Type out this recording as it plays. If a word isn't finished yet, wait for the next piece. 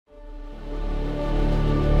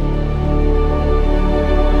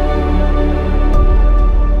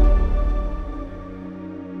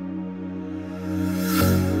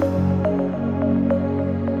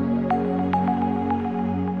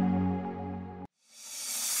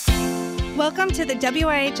Welcome to the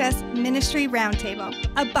WIHS Ministry Roundtable,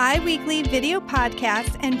 a bi-weekly video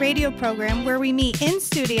podcast and radio program where we meet in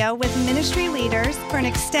studio with ministry leaders for an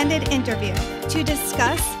extended interview to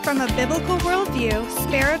discuss from a biblical worldview,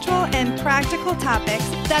 spiritual and practical topics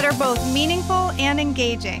that are both meaningful and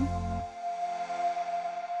engaging.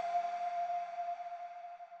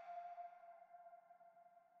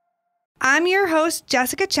 I'm your host,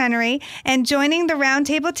 Jessica Chenery, and joining the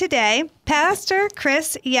roundtable today, Pastor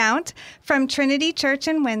Chris Yount from Trinity Church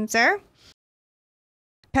in Windsor,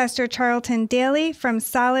 Pastor Charlton Daley from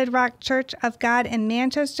Solid Rock Church of God in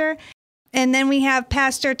Manchester, and then we have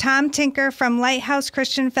Pastor Tom Tinker from Lighthouse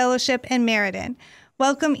Christian Fellowship in Meriden.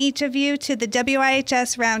 Welcome each of you to the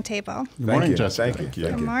WIHS Roundtable. Good morning, Jessica. Thank you.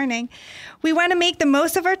 Good morning. We want to make the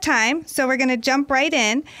most of our time, so we're going to jump right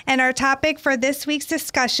in. And our topic for this week's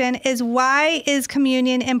discussion is, why is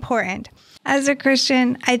communion important? As a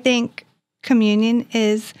Christian, I think communion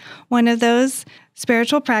is one of those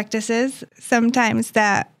spiritual practices sometimes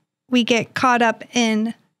that we get caught up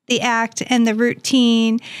in the act and the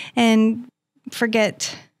routine and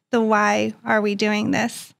forget the why are we doing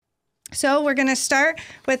this. So we're going to start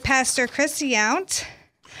with Pastor Chris Yount.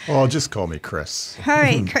 Oh, just call me Chris. All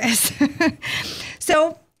right, Chris.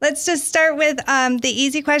 So let's just start with the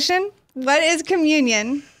easy question. What is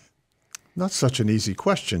communion? Not such an easy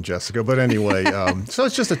question, Jessica, but anyway, so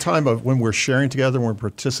it's just a time of when we're sharing together, when we're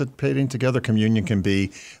participating together. Communion can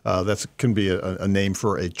be, a name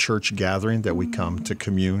for a church gathering that we come to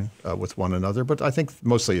commune with one another. But I think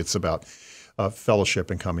mostly it's about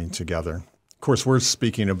fellowship and coming together. Of course, we're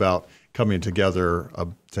speaking about coming together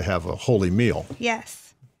to have a holy meal.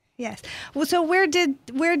 Yes. Well, so where did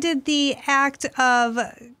the act of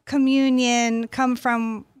communion come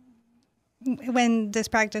from when this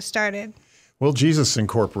practice started? Well, Jesus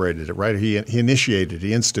incorporated it, right? He initiated,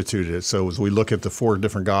 he instituted it. So as we look at the four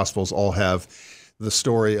different Gospels, all have the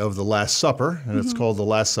story of the Last Supper, and it's called the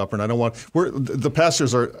Last Supper. And I don't want, the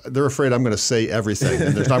pastors they're afraid I'm going to say everything,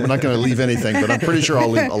 and we're not going to leave anything, but I'm pretty sure I'll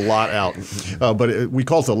leave a lot out. But we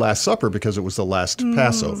call it the Last Supper because it was the last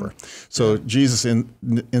Passover. So Jesus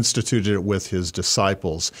instituted it with his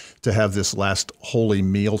disciples to have this last holy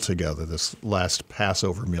meal together, this last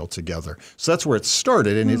Passover meal together. So that's where it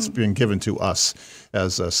started, and it's been given to us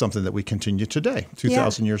as something that we continue today,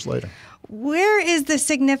 2,000 years later. Where is the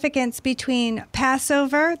significance between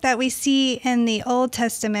Passover that we see in the Old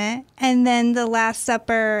Testament and then the Last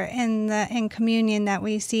Supper and communion that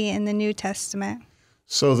we see in the New Testament?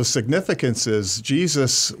 So the significance is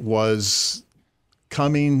Jesus was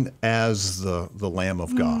coming as the Lamb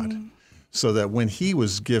of God, so that when he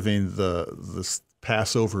was giving the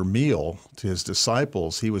Passover meal to his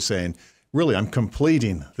disciples, he was saying, really, I'm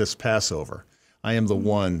completing this Passover. I am the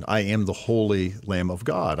one, I am the holy Lamb of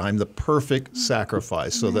God. I'm the perfect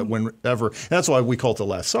sacrifice, so that whenever, that's why we call it the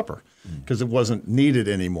Last Supper, because it wasn't needed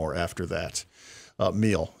anymore after that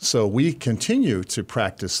meal. So we continue to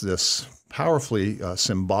practice this powerfully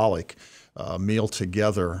symbolic meal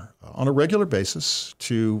together on a regular basis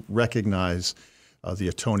to recognize the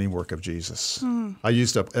atoning work of Jesus. I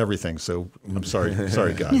used up everything, so I'm sorry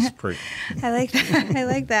guys. I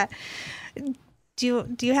like that. Do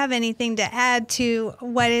you have anything to add to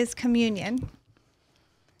what is communion?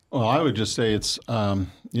 Well, I would just say it's a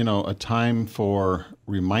time for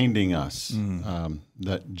reminding us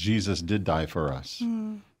that Jesus did die for us,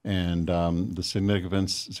 and the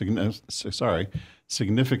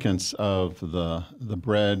significance of the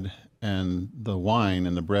bread and the wine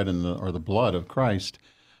and the bread and the blood of Christ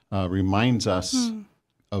reminds us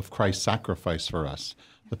of Christ's sacrifice for us.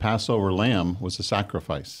 The Passover lamb was a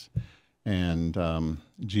sacrifice. And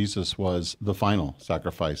Jesus was the final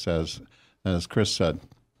sacrifice, as Chris said.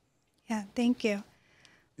 Yeah, thank you.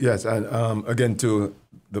 Yes, and again,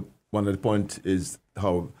 one of the point is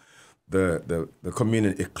how the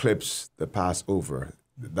communion eclipsed the Passover.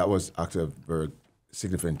 That was actually a very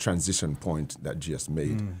significant transition point that Jesus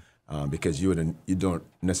made, because you don't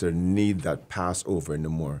necessarily need that Passover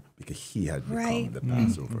anymore because he had become the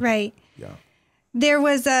Passover. Right. Yeah. There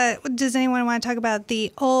was does anyone want to talk about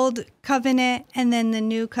the old covenant and then the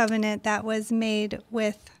new covenant that was made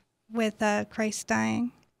with Christ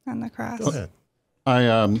dying on the cross? Go ahead.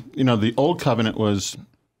 The old covenant was,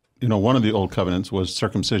 one of the old covenants was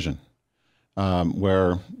circumcision,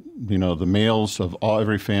 where, the males of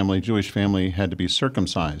every family, Jewish family, had to be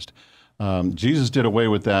circumcised. Jesus did away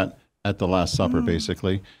with that at the Last Supper,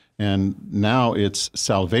 basically. And now it's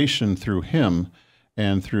salvation through him.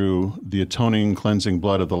 and through the atoning, cleansing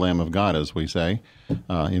blood of the Lamb of God, as we say.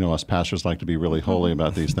 Us pastors like to be really holy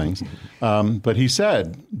about these things. But he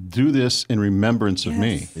said, do this in remembrance of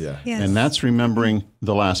me. Yeah. Yes. And that's remembering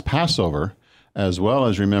the last Passover, as well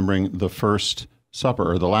as remembering the first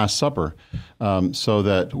supper or the Last Supper, so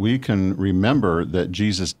that we can remember that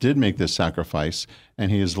Jesus did make this sacrifice,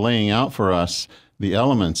 and he is laying out for us the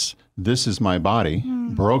elements. This is my body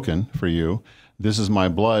broken for you. This is my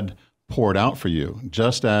blood poured out for you.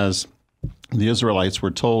 Just as the Israelites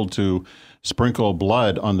were told to sprinkle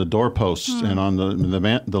blood on the doorposts and on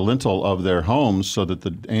the lintel of their homes so that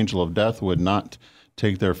the angel of death would not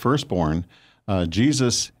take their firstborn,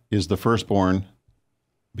 Jesus is the firstborn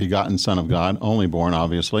begotten Son of God, only born,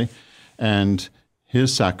 obviously, and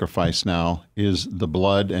his sacrifice now is the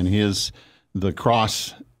blood, and the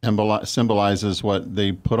cross symbolizes what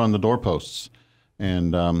they put on the doorposts.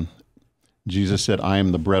 And Jesus said, I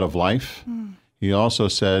am the bread of life. He also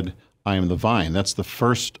said, I am the vine. That's the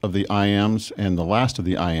first of the I ams and the last of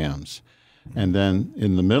the I ams. And then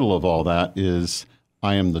in the middle of all that is,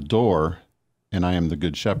 I am the door, and I am the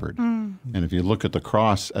good shepherd. And if you look at the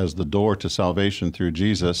cross as the door to salvation through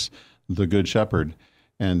Jesus, the good shepherd,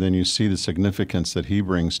 and then you see the significance that he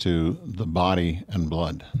brings to the body and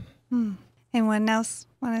blood. Anyone else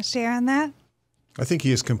want to share on that? I think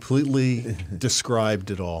he has completely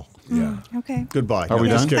described it all. Yeah. Okay. Goodbye. Are we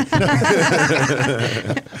just done? kidding.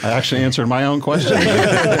 I actually answered my own question.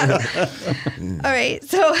 All right.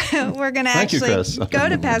 So we're going to Thank you, actually Chris. go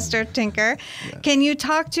to Pastor Tinker. Can you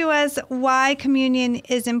talk to us why communion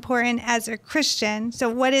is important as a Christian? So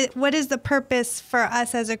what is the purpose for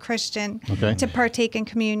us as a Christian to partake in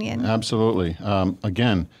communion? Absolutely.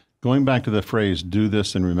 Again, going back to the phrase, do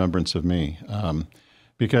this in remembrance of me,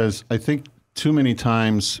 because I think too many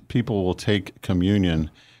times people will take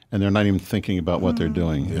communion and they're not even thinking about what they're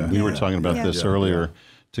doing. Yeah. And we were talking about this earlier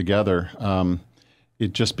together.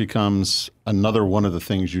 It just becomes another one of the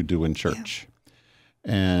things you do in church.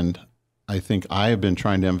 Yeah. And I think I have been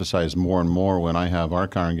trying to emphasize more and more when I have our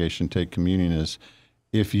congregation take communion is,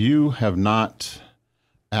 if you have not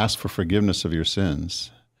asked for forgiveness of your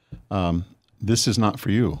sins, this is not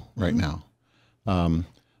for you right now.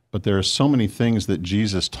 But there are so many things that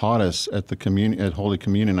Jesus taught us at at Holy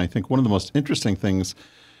Communion. I think one of the most interesting things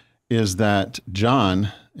is that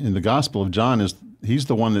John, in the Gospel of John, he's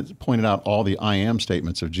the one that pointed out all the I am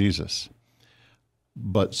statements of Jesus.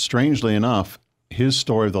 But strangely enough, his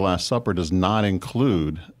story of the Last Supper does not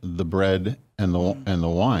include the bread and the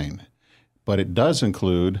wine, but it does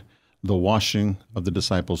include the washing of the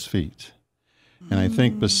disciples' feet. And I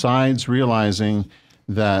think besides realizing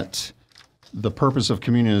that the purpose of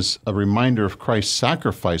communion is a reminder of Christ's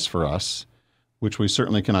sacrifice for us, which we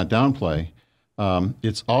certainly cannot downplay,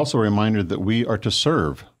 it's also a reminder that we are to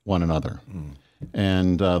serve one another.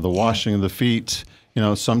 And the washing of the feet,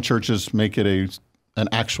 some churches make it an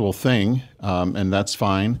actual thing, and that's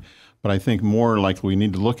fine. But I think more like we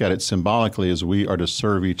need to look at it symbolically as we are to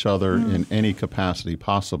serve each other in any capacity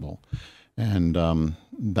possible. And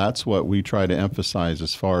that's what we try to emphasize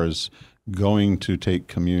as far as going to take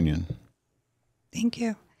communion. Thank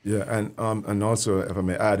you. Yeah, and also, if I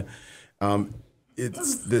may add,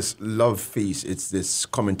 it's this love feast. It's this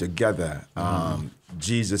coming together.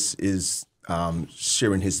 Jesus is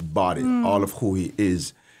sharing his body, all of who he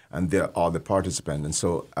is, and they're all the participants. And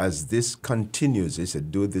so as this continues, he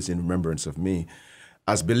said, do this in remembrance of me.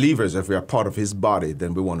 As believers, if we are part of his body,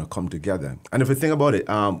 then we want to come together. And if we think about it,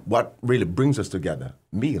 what really brings us together?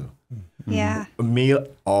 Meal. Yeah. A meal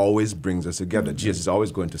always brings us together. Jesus is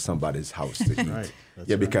always going to somebody's house to eat.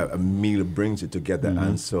 Right. Because a meal brings you together.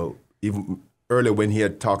 And so even earlier when he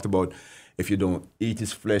had talked about if you don't eat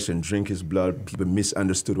his flesh and drink his blood, people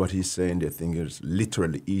misunderstood what he's saying. They think it's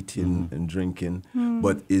literally eating and drinking,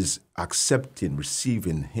 but is accepting,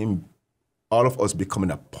 receiving him, all of us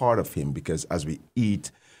becoming a part of him, because as we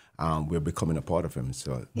eat, we're becoming a part of him.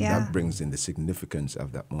 So that brings in the significance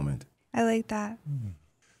of that moment. I like that.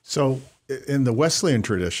 So in the Wesleyan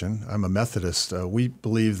tradition, I'm a Methodist, we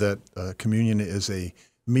believe that communion is a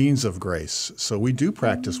means of grace. So we do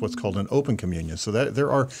practice what's called an open communion. So that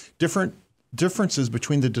there are differences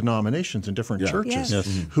between the denominations in different churches,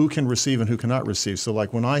 who can receive and who cannot receive. So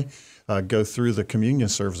like when I go through the communion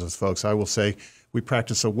service with folks, I will say we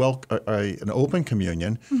practice an open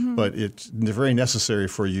communion, but it's very necessary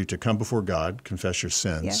for you to come before God, confess your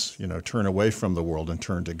sins, turn away from the world and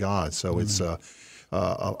turn to God. So it's a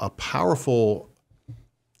powerful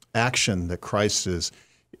action that Christ is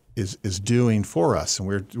doing for us.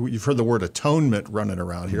 And you've heard the word atonement running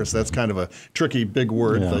around here, so that's kind of a tricky big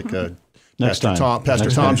word, like Pastor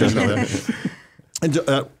Tom just know that. And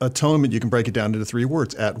atonement, you can break it down into 3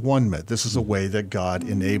 words: at-one-ment. This is a way that God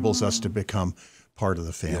enables us to become part of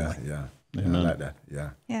the family. Yeah. I Amen. like that.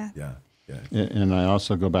 Yeah. And I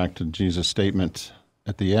also go back to Jesus' statement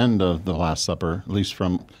at the end of the Last Supper, at least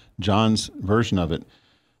from John's version of it: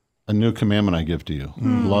 a new commandment I give to you,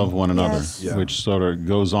 love one another, Yes. Yeah. which sort of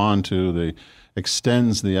goes on to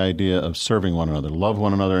extends the idea of serving one another, love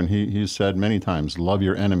one another. And he said many times, love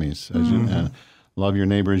your enemies, as you, love your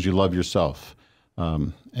neighbor as you love yourself.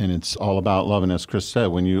 And it's all about love. And as Chris said,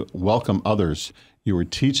 when you welcome others, you are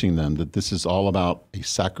teaching them that this is all about a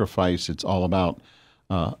sacrifice. It's all about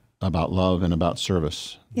love and about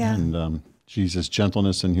service. Yeah. And Jesus'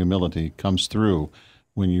 gentleness and humility comes through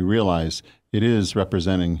when you realize it is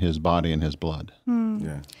representing his body and his blood.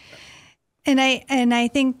 Yeah. And I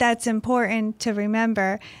think that's important to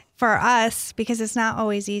remember for us, because it's not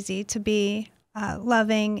always easy to be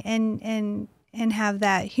loving and have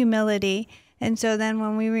that humility. And so then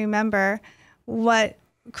when we remember what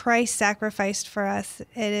Christ sacrificed for us,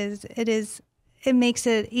 it makes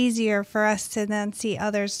it easier for us to then see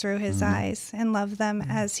others through his eyes and love them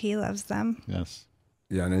as he loves them. Yes.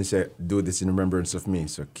 Yeah, and then he said, do this in remembrance of me.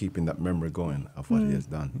 So keeping that memory going of what he has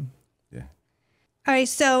done. Yeah. All right,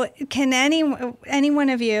 so can any one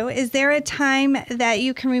of you, is there a time that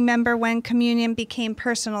you can remember when communion became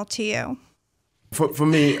personal to you? For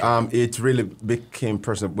me, it really became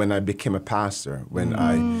personal when I became a pastor, when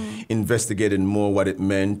I investigated more what it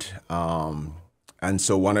meant. And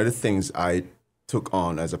so one of the things I took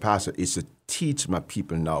on as a pastor is to teach my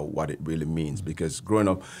people now what it really means. Because growing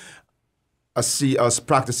up, I see us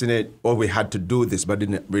practicing it, or we had to do this, but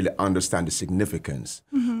didn't really understand the significance.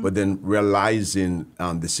 But then realizing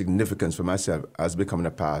the significance for myself as becoming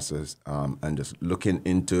a pastor, and just looking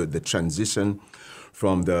into the transition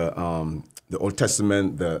from the Old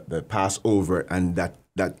Testament, the Passover, and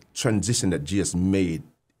that transition that Jesus made,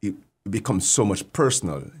 it becomes so much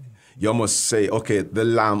personal. You almost say, okay, the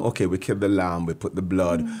lamb, okay, we killed the lamb, we put the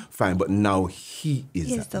blood, fine, but now he is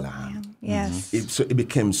the that lamb. Yes. So it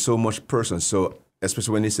became so much personal. So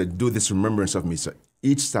especially when he said, do this in remembrance of me. So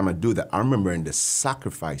each time I do that, I'm remembering the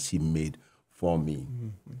sacrifice he made for me.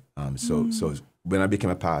 So when I became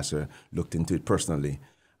a pastor, looked into it personally,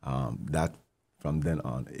 that from then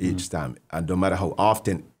on, each time, and no matter how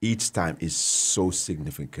often, each time is so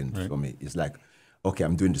significant for me. It's like, okay,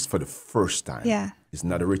 I'm doing this for the first time. Yeah. It's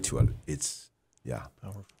not a ritual. It's,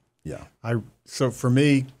 Powerful. yeah. So for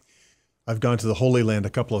me, I've gone to the Holy Land a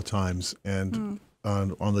couple of times, and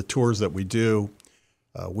on the tours that we do,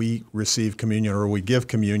 we receive communion, or we give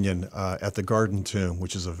communion at the Garden Tomb,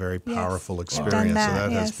 which is a very powerful experience. I've done that, So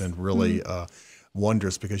that has been really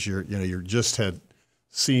wondrous, because you're just had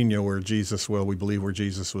seen where Jesus, we believe where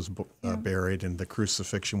Jesus was buried, and the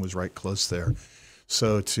crucifixion was right close there.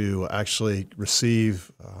 So to actually receive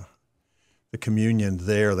the communion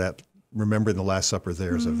there, that remembering the Last Supper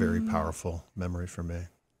there, is a very powerful memory for me.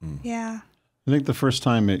 Yeah. I think the first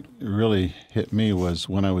time it really hit me was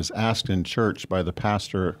when I was asked in church by the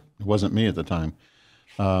pastor, it wasn't me at the time,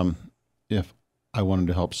 if I wanted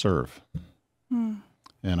to help serve.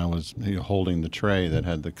 And I was holding the tray that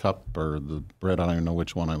had the cup or the bread. I don't even know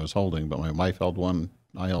which one I was holding, but my wife held one,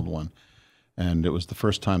 I held one. And it was the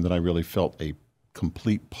first time that I really felt a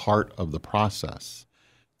complete part of the process,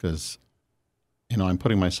 because I'm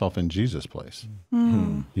putting myself in Jesus' place.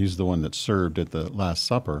 He's the one that served at the Last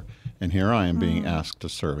Supper, and here I am being asked to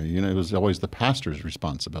serve. It was always the pastor's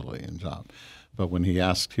responsibility and job. But when he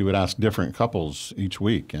would ask different couples each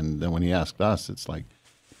week, and then when he asked us, it's like,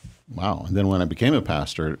 wow. And then when I became a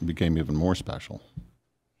pastor, it became even more special.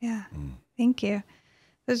 Yeah. Thank you.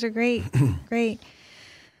 Those are great. Great.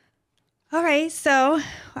 All right. So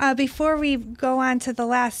before we go on to the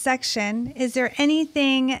last section, is there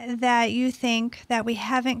anything that you think that we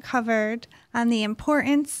haven't covered on the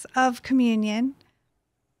importance of communion?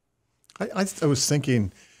 I was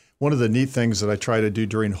thinking, one of the neat things that I try to do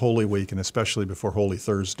during Holy Week, and especially before Holy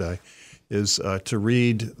Thursday, is to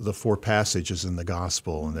read the 4 passages in the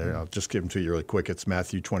Gospel. And I'll just give them to you really quick. It's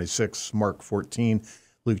Matthew 26, Mark 14,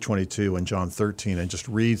 Luke 22, and John 13, and just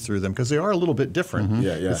read through them, because they are a little bit different.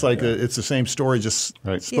 It's like it's the same story, just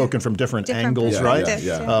spoken from different angles, right?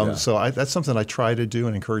 So that's something I try to do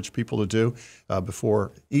and encourage people to do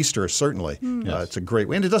before Easter, certainly. It's a great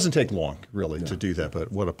way. And it doesn't take long, really, to do that,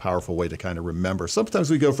 but what a powerful way to kind of remember. Sometimes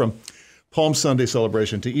we go from Palm Sunday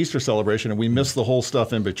celebration to Easter celebration, and we miss the whole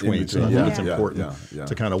stuff in between. So I think it's important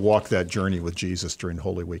to kind of walk that journey with Jesus during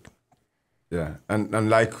Holy Week. Yeah, and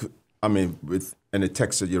with any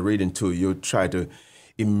text that you're reading too, you try to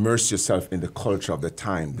immerse yourself in the culture of the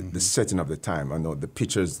time, the setting of the time. I know the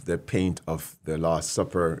pictures they paint of the Last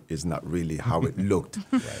Supper is not really how it looked.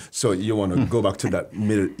 So you want to go back to that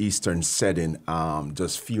Middle Eastern setting,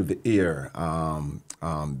 just feel the air,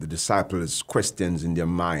 the disciples' questions in their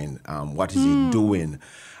mind. What is he doing?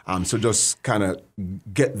 So just kind of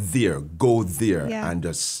get there, go there, and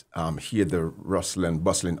just hear the rustling,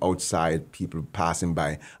 bustling outside, people passing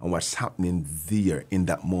by, and what's happening there in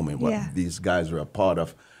that moment, what these guys were a part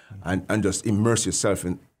of, and just immerse yourself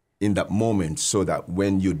in that moment so that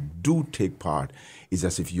when you do take part, it's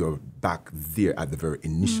as if you're back there at the very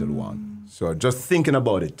initial one. So just thinking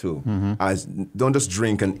about it too, as don't just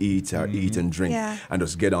drink and eat or eat and drink and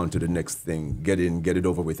just get on to the next thing, get in, get it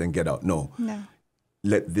over with, and get out. No.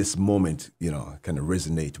 Let this moment, kind of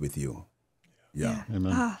resonate with you. Yeah.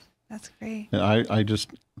 Amen. Oh, that's great. And I just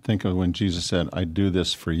think of when Jesus said, I do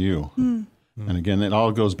this for you. And again, it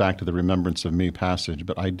all goes back to the remembrance of me passage,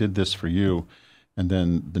 but I did this for you. And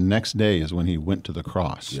then the next day is when he went to the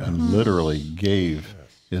cross and literally gave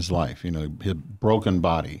his life, his broken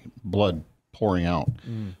body, blood pouring out.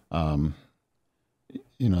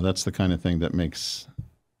 That's the kind of thing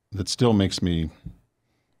that still makes me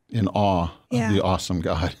in awe of the awesome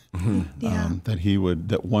God,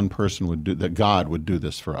 that one person would do, that God would do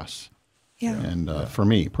this for us. And for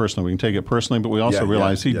me personally, we can take it personally, but we also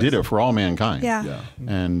realize he did it for all mankind.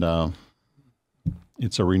 And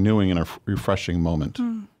it's a renewing and a refreshing moment.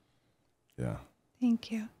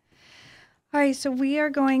 Thank you. All right, so we are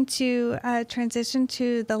going to transition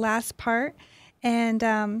to the last part.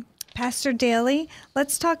 And Pastor Daley,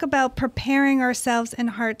 let's talk about preparing ourselves and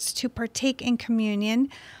hearts to partake in communion.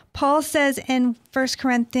 Paul says in 1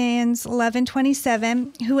 Corinthians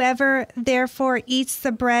 11:27, whoever therefore eats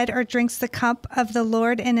the bread or drinks the cup of the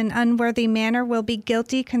Lord in an unworthy manner will be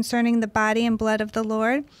guilty concerning the body and blood of the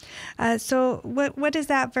Lord. So what is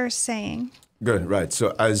that verse saying? Good, right.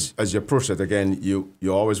 So as you approach it, again, you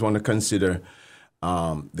always want to consider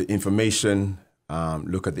the information,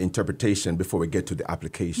 look at the interpretation before we get to the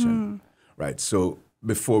application, right? So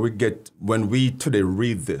when we today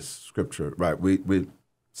read this scripture, right, we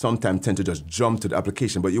sometimes tend to just jump to the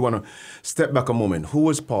application, but you want to step back a moment. Who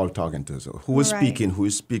was Paul talking to? So who was speaking, who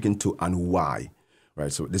is speaking to, and why?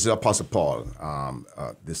 Right. So this is Apostle Paul,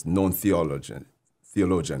 this known theologian.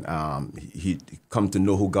 He come to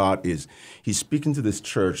know who God is. He's speaking to this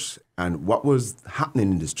church and what was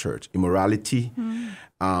happening in this church: immorality,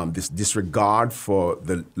 this disregard for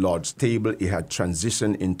the Lord's table. It had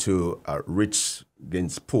transitioned into rich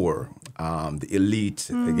against poor, the elite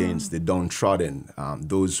against the downtrodden.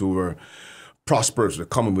 Those who were prosperous were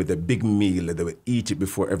coming with a big meal. They would eat it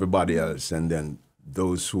before everybody else. And then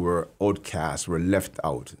those who were outcasts were left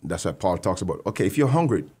out. That's why Paul talks about, okay, if you're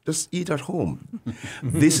hungry, just eat at home.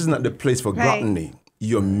 This is not the place for gluttony.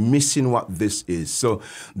 You're missing what this is. So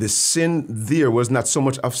the sin there was not so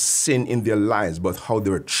much of sin in their lives, but how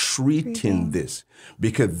they were treating this.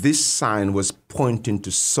 Because this sign was pointing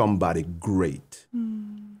to somebody great.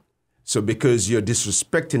 So because you're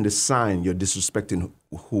disrespecting the sign, you're disrespecting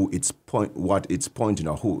what it's pointing,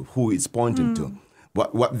 or who it's pointing to.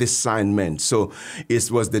 What this sign meant. So it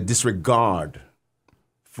was the disregard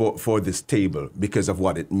for this table because of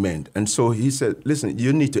what it meant. And so he said, listen,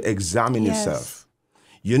 you need to examine yourself.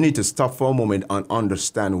 You need to stop for a moment and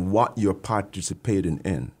understand what you're participating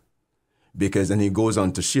in. And he goes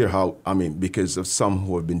on to share how, because of some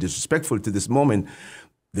who have been disrespectful to this moment,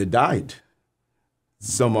 they died.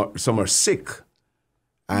 Some are sick.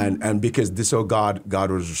 And because this is how God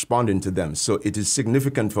was responding to them. So it is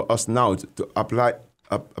significant for us now to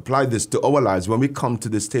apply this to our lives. When we come to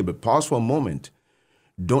this table, pause for a moment.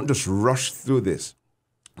 Don't just rush through this.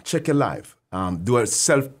 Check your life. Do a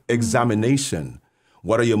self-examination.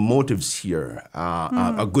 What are your motives here?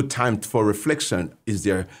 A good time for reflection. Is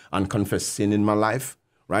there unconfessed sin in my life?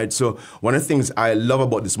 Right? So one of the things I love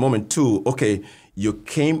about this moment too, okay, you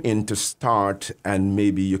came in to start and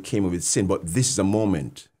maybe you came with sin, but this is a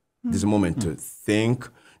moment. This is a moment to think,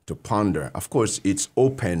 to ponder. Of course, it's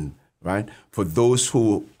open, right, for those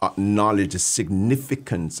who acknowledge the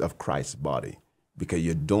significance of Christ's body, because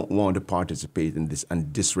you don't want to participate in this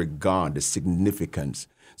and disregard the significance.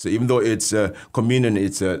 So even though it's a communion,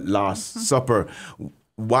 it's a Last Supper,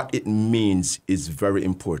 what it means is very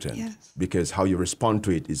important, because how you respond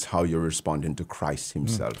to it is how you're responding to Christ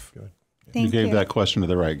himself. Good. You gave that question to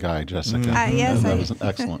the right guy, Jessica. Yes, that was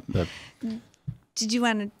excellent. Did you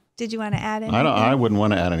want to add anything? I wouldn't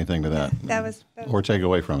want to add anything to that. That was or take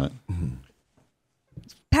away from it.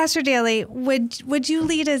 Pastor Daley, would you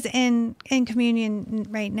lead us in communion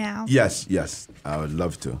right now? Yes, I would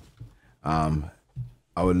love to.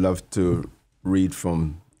 I would love to read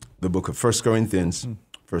from the book of 1 Corinthians,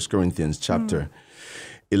 1 Corinthians chapter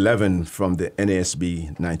 11 from the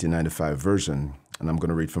NASB 1995 version. And I'm going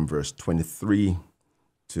to read from verse 23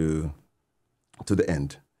 to the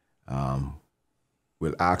end.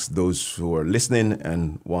 We'll ask those who are listening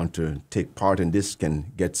and want to take part in this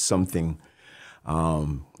can get something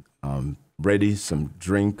ready, some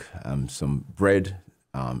drink, some bread,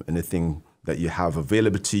 anything that you have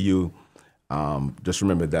available to you. Just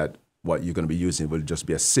remember that what you're going to be using will just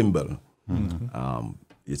be a symbol.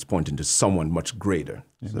 It's pointing to someone much greater.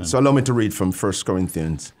 So allow me to read from 1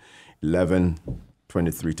 Corinthians 11,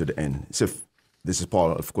 23 to the end. So this is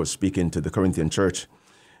Paul, of course, speaking to the Corinthian church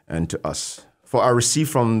and to us. For I received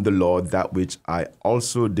from the Lord that which I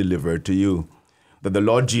also delivered to you, that the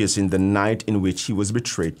Lord Jesus, in the night in which he was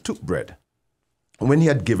betrayed, took bread. And when he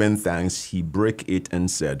had given thanks, he brake it and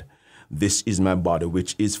said, "This is my body,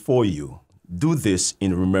 which is for you. Do this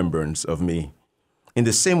in remembrance of me." In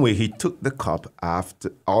the same way, he took the cup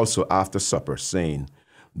after supper, saying,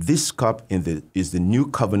 "This cup is the new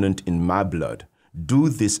covenant in my blood. Do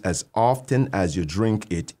this as often as you drink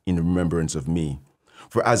it in remembrance of me.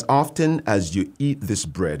 For as often as you eat this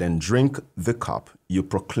bread and drink the cup, you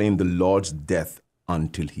proclaim the Lord's death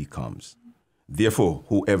until he comes. Therefore,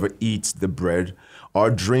 whoever eats the bread or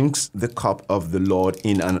drinks the cup of the Lord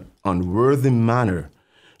in an unworthy manner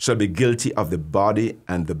shall be guilty of the body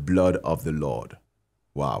and the blood of the Lord."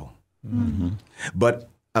 Wow. But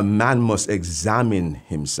a man must examine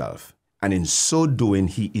himself, and in so doing,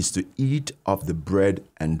 he is to eat of the bread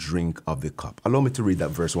and drink of the cup. Allow me to read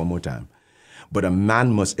that verse one more time. But a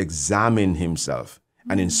man must examine himself,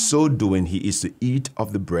 and in so doing, he is to eat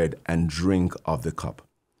of the bread and drink of the cup.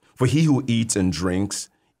 For he who eats and drinks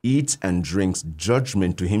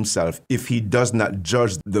judgment to himself if he does not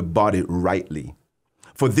judge the body rightly.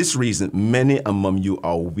 For this reason, many among you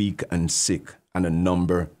are weak and sick, and a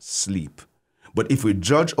number sleep. But if we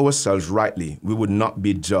judge ourselves rightly, we would not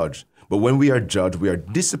be judged. But when we are judged, we are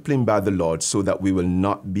disciplined by the Lord so that we will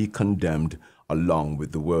not be condemned along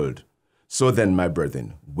with the world. So then, my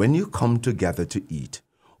brethren, when you come together to eat,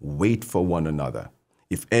 wait for one another.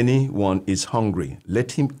 If anyone is hungry,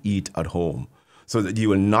 let him eat at home, so that you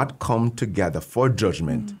will not come together for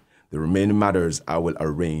judgment. The remaining matters I will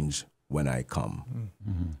arrange when I come.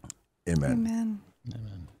 Amen. Amen.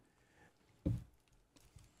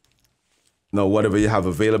 Now, whatever you have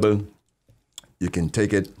available, you can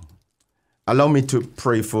take it. Allow me to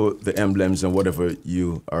pray for the emblems and whatever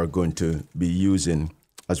you are going to be using.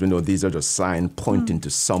 As we know, these are just signs pointing to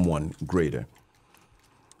someone greater.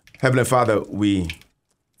 Heavenly Father, we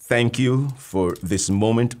thank you for this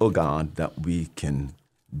moment, O God, that we can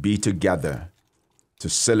be together to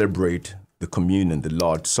celebrate the communion, the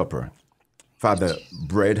Lord's Supper. Father,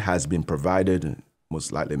 bread has been provided,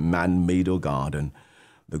 most likely man-made, O God, and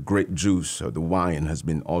the grape juice or the wine has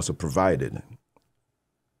been also provided.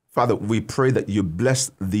 Father, we pray that you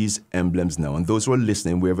bless these emblems now, and those who are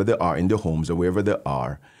listening, wherever they are, in their homes or wherever they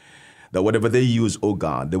are, that whatever they use, oh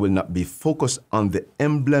God, they will not be focused on the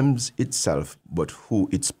emblems itself, but who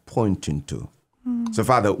it's pointing to. So,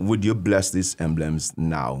 Father, would you bless these emblems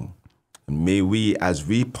now? And may we, as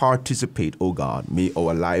we participate, oh God, may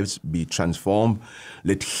our lives be transformed.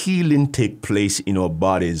 Let healing take place in our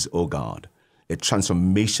bodies, oh God. Let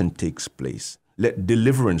transformation takes place. Let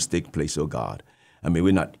deliverance take place, oh God. And may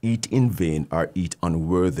we not eat in vain or eat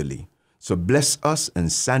unworthily. So bless us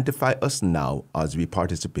and sanctify us now as we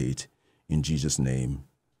participate. In Jesus' name,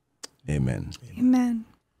 amen. Amen.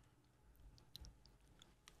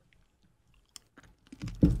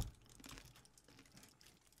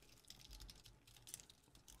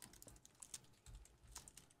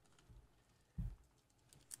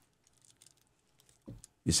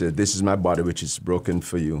 He said, "This is my body which is broken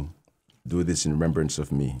for you. Do this in remembrance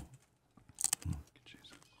of me."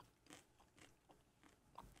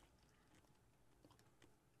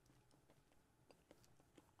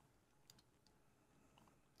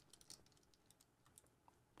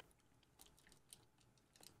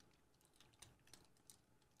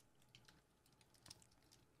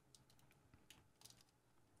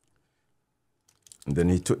 And then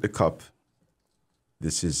he took the cup.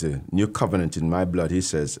 "This is a new covenant in my blood," he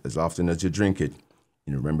says, "as often as you drink it,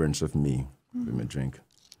 in remembrance of me." We may drink.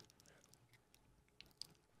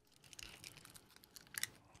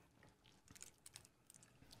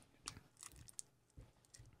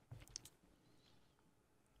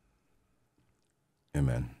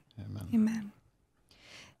 Amen. Amen. Amen.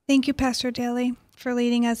 Thank you, Pastor Daley, for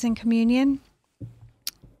leading us in communion.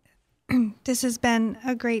 This has been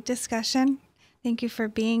a great discussion. Thank you for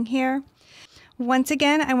being here. Once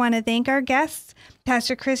again, I want to thank our guests,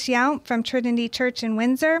 Pastor Chris Yount from Trinity Church in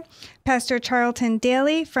Windsor, Pastor Charlton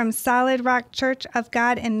Daley from Solid Rock Church of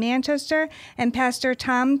God in Manchester, and Pastor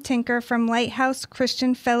Tom Tinker from Lighthouse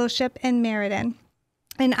Christian Fellowship in Meriden.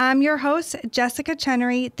 And I'm your host, Jessica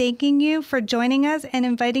Chenery, thanking you for joining us and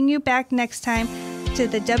inviting you back next time to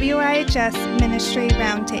the WIHS Ministry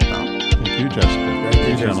Roundtable. Thank you, Jessica. Thank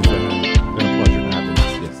you, gentlemen. It's been a pleasure to have you.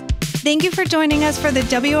 Yes. Thank you for joining us for the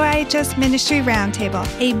WIHS Ministry Roundtable,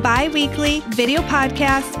 a bi-weekly video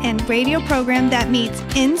podcast and radio program that meets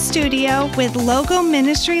in studio with local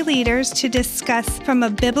ministry leaders to discuss from a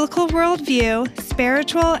biblical worldview,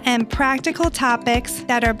 spiritual and practical topics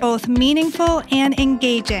that are both meaningful and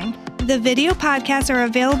engaging. The video podcasts are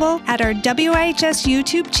available at our WIHS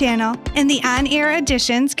YouTube channel, and the on-air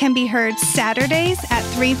editions can be heard Saturdays at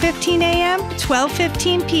 3:15 a.m.,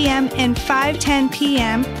 12:15 p.m., and 5:10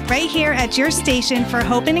 p.m. right here at your station for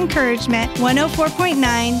Hope and Encouragement,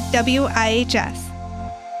 104.9 WIHS.